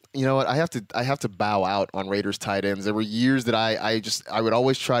 You know what? I have to bow out on Raiders tight ends. There were years that I would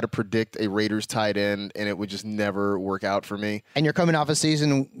always try to predict a Raiders tight end, and it would just never work out for me. And you're coming off a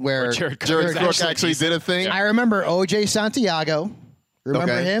season where Jared Cook actually did a thing. I remember O.J. Santiago.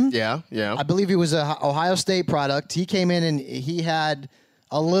 Remember him? Yeah. I believe he was an Ohio State product. He came in and he had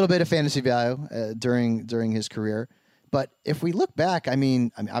a little bit of fantasy value during his career. But if we look back, I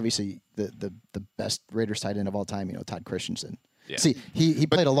mean, obviously the best Raiders tight end of all time, Todd Christensen. Yeah. See, he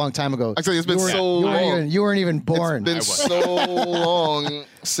played a long time ago. Actually, it's been so long. You weren't even born. It's been so long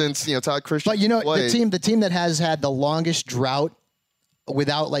since Todd Christensen. But played. the team that has had the longest drought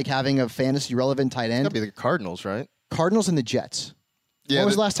without like having a fantasy relevant tight end. That'd be the Cardinals, right? Cardinals and the Jets. Yeah, when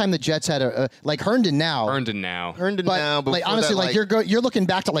was the last time the Jets had like Herndon now? Herndon now. But like honestly, that, you're looking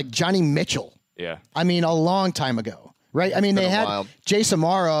back to like Johnny Mitchell. Yeah. I mean, a long time ago, right? I mean, they had Jay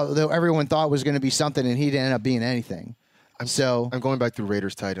Samara, though everyone thought was going to be something, and he didn't end up being anything. I'm going back through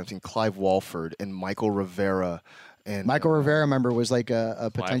Raiders tight ends. I'm seeing Clive Walford and Michael Rivera. And Michael Rivera, remember, was like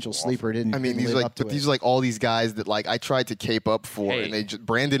a potential sleeper. These are like all these guys that like I tried to cape up for, and they just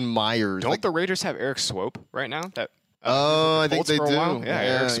Brandon Myers. Don't the Raiders have Eric Swope right now? I think they do. Yeah,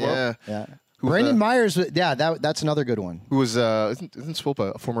 Eric Swope. Yeah. Brandon Myers, that's another good one. Who was isn't Swope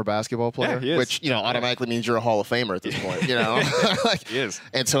a former basketball player? Yeah, he is. Which automatically means you're a Hall of Famer at this point. Like, he is.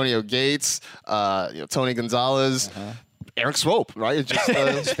 Antonio Gates, Tony Gonzalez. Eric Swope, right? It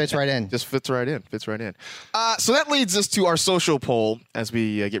just fits right in. Just fits right in. So that leads us to our social poll as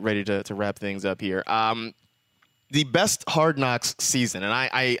we get ready to wrap things up here. The best Hard Knocks season, and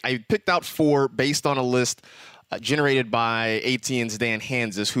I picked out 4 based on a list generated by ATN's Dan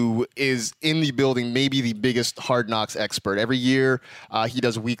Hanzus, who is in the building, maybe the biggest Hard Knocks expert. Every year, he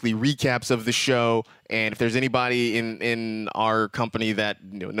does weekly recaps of the show, and if there's anybody in our company that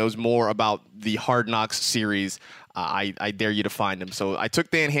knows more about the Hard Knocks series, I dare you to find him. So I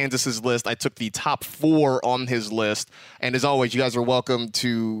took Dan Hanzus' list. I took the top 4 on his list, and as always, you guys are welcome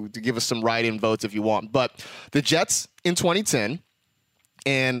to give us some write-in votes if you want. But the Jets in 2010,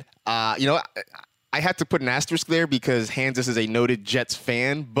 and I had to put an asterisk there because Hanzus is a noted Jets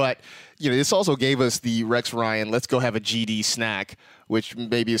fan, but this also gave us the Rex Ryan, let's go have a GD snack, which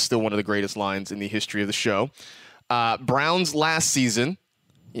maybe is still one of the greatest lines in the history of the show. Browns last season,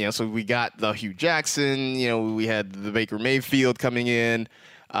 so we got the Hugh Jackson, we had the Baker Mayfield coming in,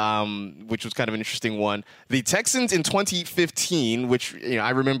 which was kind of an interesting one. The Texans in 2015, which I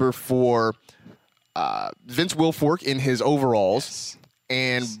remember for Vince Wilfork in his overalls,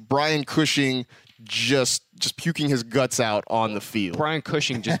 and Brian Cushing just puking his guts out on the field. Brian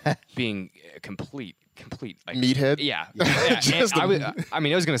Cushing just being complete like, meathead. Yeah. I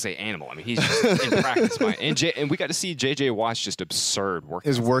was gonna say animal. I mean, he's just in practice. And we got to see JJ Watt's just absurd work.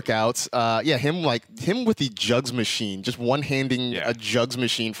 His workouts. Him with the jugs machine, just one handing a jugs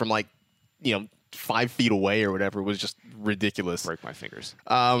machine from 5 feet away or whatever was just ridiculous. Break my fingers.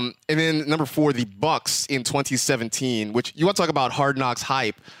 And then number 4, the Bucks in 2017, which you want to talk about Hard Knocks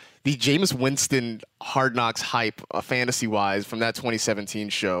hype. The Jameis Winston Hard Knocks hype, fantasy-wise, from that 2017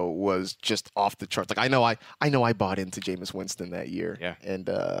 show was just off the charts. Like I know I bought into Jameis Winston that year. Yeah, and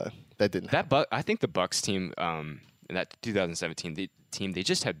that didn't happen. I think the Bucks team, in that 2017 team, they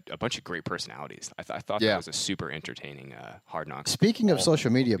just had a bunch of great personalities. I thought that was a super entertaining Hard Knocks. Speaking of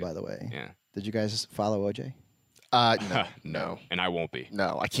social media, by the way, did you guys follow OJ? No, and I won't be.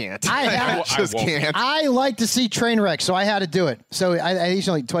 No, I can't. I can't. I like to see train wrecks, so I had to do it. So I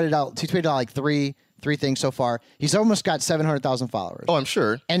usually tweeted out like three things so far. He's almost got 700,000 followers. Oh, I'm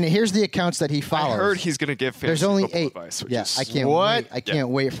sure. And here's the accounts that he follows. I heard he's going to give There's only 8. Advice, I can't wait. I can't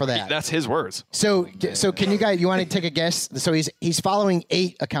wait for that. That's his words. So can you guys? You want to take a guess? So he's following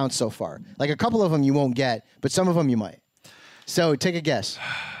 8 accounts so far. Like a couple of them you won't get, but some of them you might. So take a guess.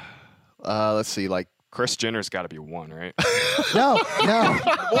 Let's see. Like. Kris Jenner's got to be 1, right? No.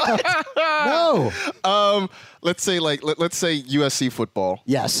 What? No. Let's say USC football.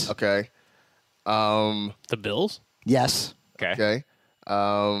 Yes. Okay. The Bills? Yes. Okay.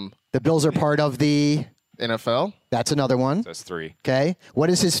 The Bills are part of the NFL. That's another one. That's 3. Okay. What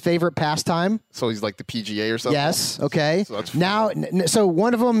is his favorite pastime? So he's like the PGA or something? Yes. Okay. So that's now, so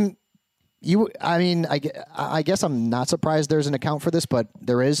one of them. I guess I'm not surprised there's an account for this, but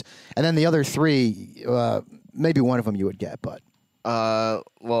there is. And then the other 3, maybe one of them you would get, but.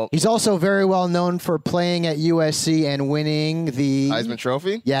 Well. He's also very well known for playing at USC and winning the Heisman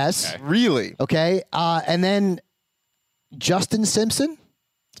Trophy? Yes. Okay. Really? Okay. And then Justin Simpson.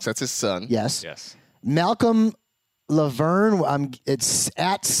 So that's his son. Yes. Yes. Malcolm Laverne, it's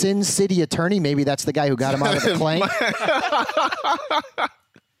at Sin City Attorney. Maybe that's the guy who got him out of the plane.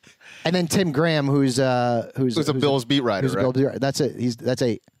 And then Tim Graham, who's a Bills beat writer, right? Bills beat writer. That's it. That's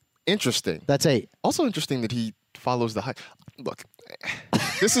 8. Interesting. That's 8. Also interesting that he follows the hype. Look,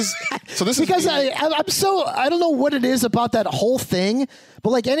 this is because I don't know what it is about that whole thing,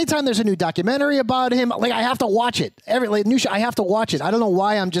 but like anytime there's a new documentary about him, like I have to watch it. New show, I have to watch it. I don't know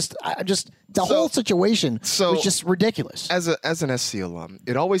why. The whole situation was just ridiculous. As an SC alum,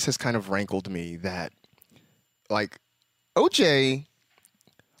 it always has kind of rankled me that like OJ.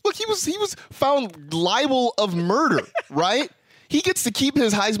 Look, he was found liable of murder, right? He gets to keep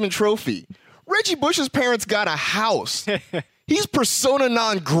his Heisman Trophy. Reggie Bush's parents got a house. he's persona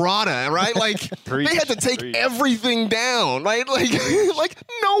non grata, right? Like Preach, they had to take preach. everything down, right? Like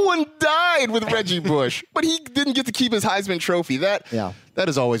no one died with Reggie Bush, but he didn't get to keep his Heisman Trophy. That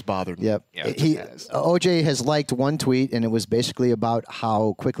has always bothered me. Yep. Yeah, OJ has liked one tweet, and it was basically about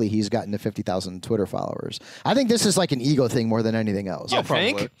how quickly he's gotten to 50,000 Twitter followers. I think this is like an ego thing more than anything else. You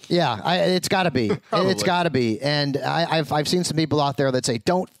think? Yeah, it's got to be. It's got to be. And I've seen some people out there that say,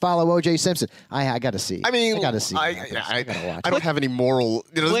 "Don't follow OJ Simpson." I got to see. I mean, I got to see. I don't have any moral.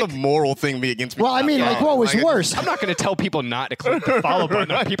 There's no moral thing be against me. Well, I mean, like, what was worse? I'm not going to tell people not to click the follow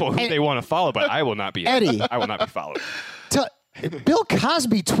button on people who they want to follow, but I will not be. Eddie. I will not be followed. Bill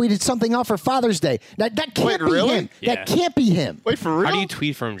Cosby tweeted something out for Father's Day. That can't be him. Yeah. That can't be him. Wait, for real? How do you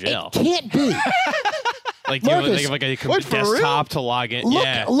tweet from jail? It can't be. Like, do you Marcus, have like a wait, for desktop to log in?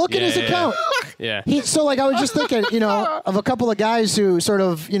 Look at his account. Yeah. So like I was just thinking, of a couple of guys who sort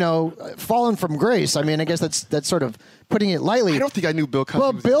of, fallen from grace. I mean, I guess that's sort of putting it lightly. I don't think I knew Bill Cosby.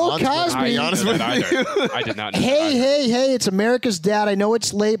 Well, was Bill on Twitter, Cosby- to be honest with you. I did not know Hey, that. hey, it's America's dad. I know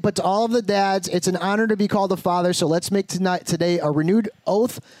it's late, but to all of the dads, it's an honor to be called a father. So let's make today a renewed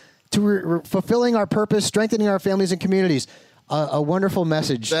oath to fulfilling our purpose, strengthening our families and communities. A wonderful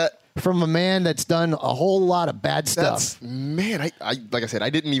message from a man that's done a whole lot of bad stuff. Man, I like I said, I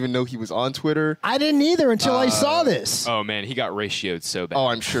didn't even know he was on Twitter. I didn't either until I saw this. Oh, man, he got ratioed so bad. Oh,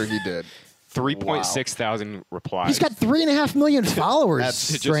 I'm sure he did. 3.6 thousand replies. He's got 3.5 million followers.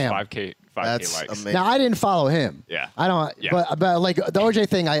 to just Stram. 5K That's likes. amazing. Now I didn't follow him. Yeah. I don't. Yeah. But like the OJ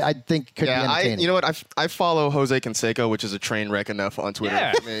thing, I think could be entertaining. You know what? I follow Jose Canseco, which is a train wreck enough on Twitter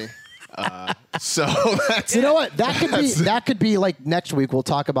Yeah. for me. So that's You know what? That could be like next week. We'll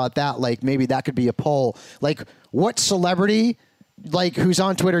talk about that. Like maybe that could be a poll. Like what celebrity, like who's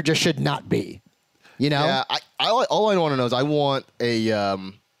on Twitter, just should not be. Yeah. All I want to know is I want a.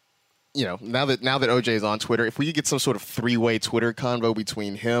 Now that OJ is on Twitter, if we could get some sort of three-way Twitter convo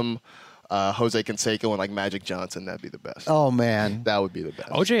between him, Jose Canseco, and like Magic Johnson, that'd be the best. Oh man, That would be the best.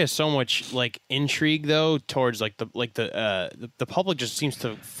 OJ has so much like intrigue though towards like the public just seems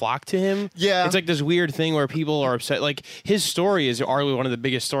to flock to him. Yeah. It's like this weird thing where people are upset. Like his story is arguably one of the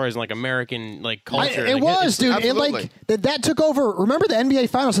biggest stories in like American like culture. it Like, was, dude. It absolutely. like that took over. Remember the NBA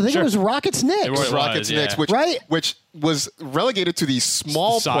Finals? I think it was Rockets Knicks. It was. Rockets Knicks, yeah. which was relegated to the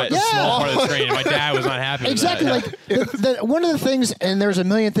small part. the small part of the screen. My dad was not happy with Exactly. that. Like one of the things, and there's a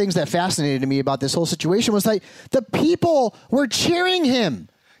million things that fascinated me about this whole situation was like the people were cheering him.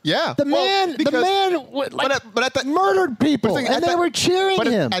 Yeah, The man murdered people, and they were cheering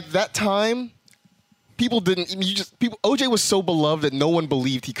him. At that time, people didn't. OJ was so beloved that no one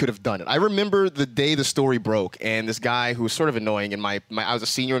believed he could have done it. I remember the day the story broke, and this guy who was sort of annoying. And I was a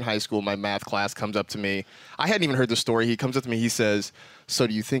senior in high school. My math class comes up to me. I hadn't even heard the story. He comes up to me. He says, "So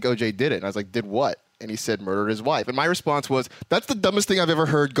do you think OJ did it?" And I was like, "Did what?" And he said, "Murdered his wife." And my response was, "That's the dumbest thing I've ever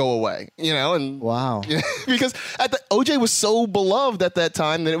heard. Go away." And Wow. because OJ was so beloved at that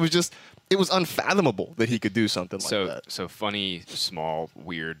time that it was unfathomable that he could do something like that. So funny, small,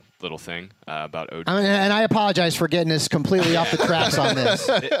 weird little thing about OJ. And I apologize for getting us completely off the tracks on this.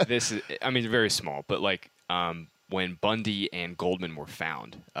 This is, very small, but like when Bundy and Goldman were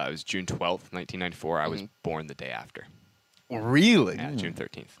found, it was June 12th, 1994. I was born the day after. Really? Yeah, June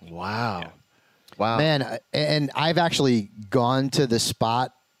 13th. Wow. Yeah. Wow. Man, and I've actually gone to the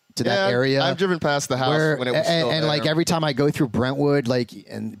spot, to that area. I've driven past the house when it was still and there. like every time I go through Brentwood,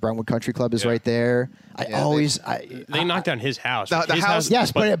 and Brentwood Country Club is right there. They knocked down his house. The His house-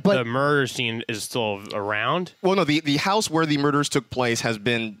 Yes, but the murder scene is still around. Well, no, the house where the murders took place has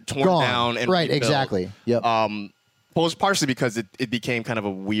been torn gone. down and Right, rebuilt. exactly. Yep. Partially because it became kind of a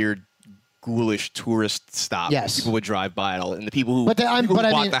weird, ghoulish tourist stop. Yes. People would drive by it all, and the people who, But I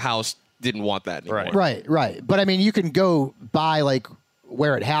bought mean- the house didn't want that anymore. Right. But I mean, you can go by like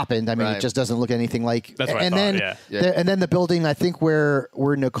where it happened. I mean, Right. it just doesn't look anything like. That's what I and thought, then, yeah. and then the building, I think where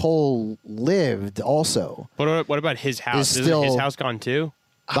Nicole lived, also. What about his house? Isn't still- his house gone too?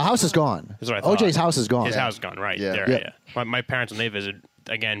 The house is gone. That's what I thought. OJ's house is gone. His house is gone, right? Yeah. There, Yeah. yeah. My parents, when they visited,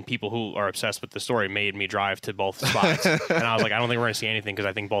 again, people who are obsessed with the story made me drive to both spots, and I was like, I don't think we're going to see anything because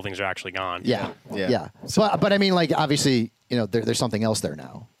I think both things are actually gone. Yeah. Yeah. But I mean, like, obviously, there's something else there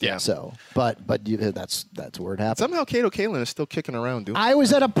now. Yeah. So, but that's where it happened. Somehow Kato Kalin is still kicking around, dude. I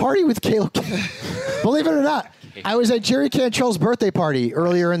was at a party with Caleb. Believe it or not, I was at Jerry Cantrell's birthday party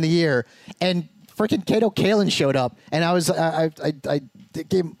earlier in the year, and freaking Kato Kalin showed up, and I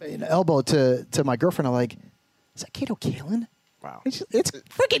gave an elbow to my girlfriend. I'm like, is that Kato Kalin? Wow. It's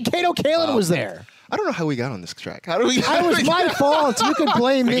freaking Kato Kalin was there. I don't know how we got on this track. How do we? It was my fault. You could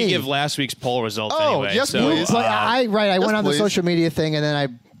blame I me. can give last week's poll results Oh, anyway. yes, so, please. But I went on the please. social media thing, and then I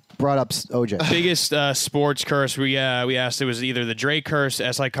brought up OJ. Biggest sports curse we asked, it was either the Drake curse,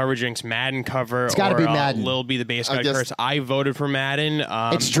 SI coverage jinx, Madden cover, it's gotta or be Madden. Lil B the base guy curse. I voted for Madden.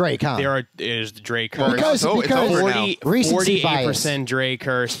 It's Drake, huh? It is the Drake curse. Because 48% Drake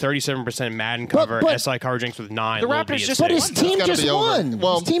curse, 37% Madden cover, SI coverage jinx with 9. The Raptors just but his team just won.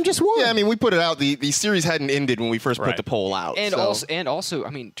 Well, his team just won. Yeah, I mean, we put it out. The series hadn't ended when we first put the poll out. And also, I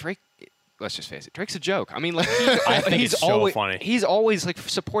mean, Drake. Let's just face it, Drake's a joke. I mean, like I think he's it's so always funny. He's always like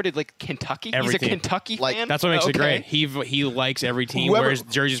supported like Kentucky. Every he's a team. Kentucky fan. That's what makes it great. He likes every team, wears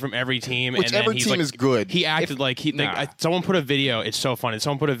jerseys from every team, and then he's team like, is good. He acted someone put a video. It's so funny.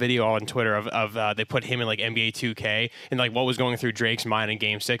 Someone put a video on Twitter of they put him in like NBA 2K and like what was going through Drake's mind in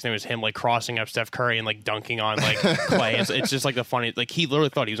Game 6, and it was him like crossing up Steph Curry and like dunking on like Clay. It's just like the funny. Like he literally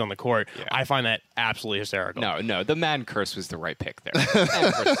thought he was on the court. Yeah. I find that absolutely hysterical. No, the Madden curse was the right pick there.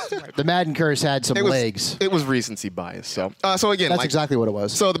 The Madden curse had some legs. It was recency bias. So again, that's exactly what it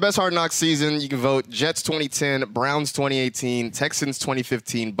was. So the best Hard Knocks season, you can vote Jets 2010, Browns 2018, Texans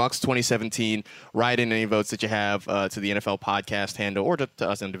 2015, Bucks 2017. Write in any votes that you have to the NFL podcast handle or to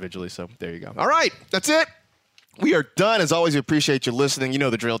us individually. So there you go. All right, that's it. We are done. As always, we appreciate you listening. You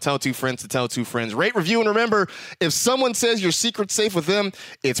know the drill. Tell 2 friends to tell 2 friends. Rate, review, and remember, if someone says your secret's safe with them,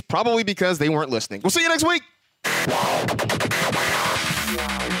 it's probably because they weren't listening. We'll see you next week.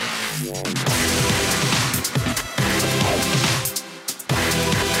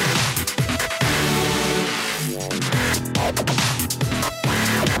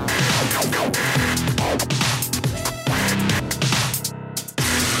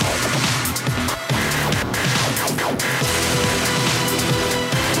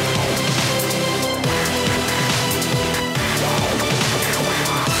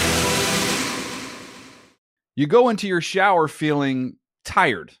 You go into your shower feeling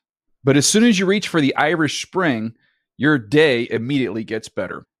tired, but as soon as you reach for the Irish Spring, your day immediately gets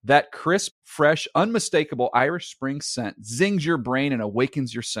better. That crisp, fresh, unmistakable Irish Spring scent zings your brain and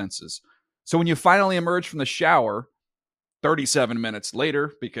awakens your senses. So when you finally emerge from the shower, 37 minutes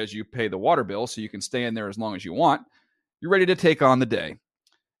later, because you pay the water bill so you can stay in there as long as you want, you're ready to take on the day.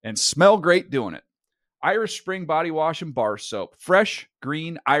 And smell great doing it. Irish Spring Body Wash and Bar Soap. Fresh,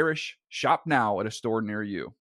 green, Irish. Shop now at a store near you.